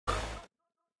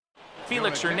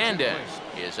Felix Hernandez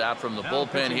is out from the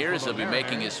bullpen here as he'll be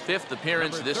making his 5th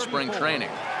appearance this spring training.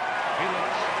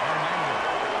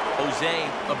 Jose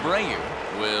Abreu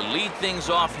will lead things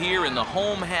off here in the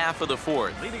home half of the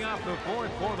 4th. Leading off the 4th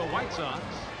for the White Sox,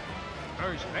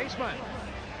 first baseman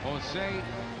Jose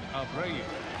Abreu.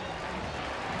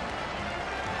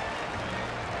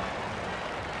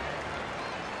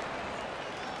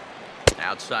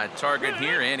 Outside target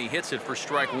here, and he hits it for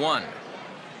strike 1.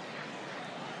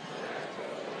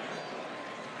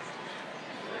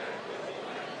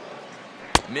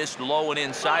 Missed low and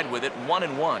inside with it,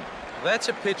 1-1. That's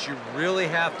a pitch you really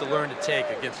have to learn to take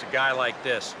against a guy like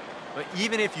this. But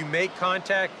even if you make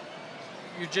contact,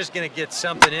 you're just going to get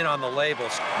something in on the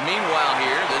labels. Meanwhile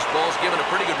here, this ball's given a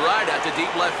pretty good ride out to deep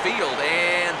left field,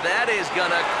 and that is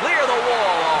going to clear the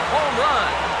wall. A home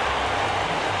run.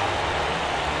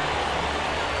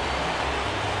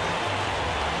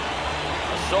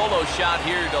 A solo shot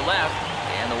here to left,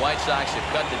 and the White Sox have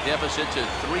cut the deficit to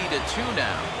 3-2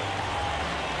 now.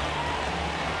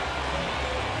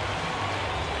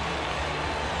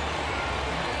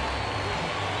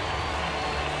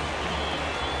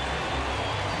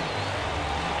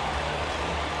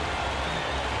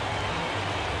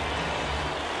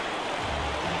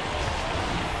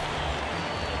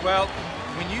 Well,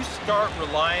 when you start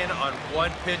relying on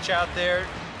one pitch out there,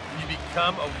 you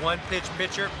become a one-pitch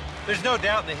pitcher, there's no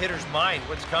doubt in the hitter's mind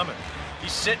what's coming.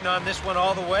 He's sitting on this one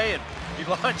all the way, and he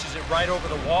launches it right over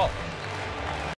the wall.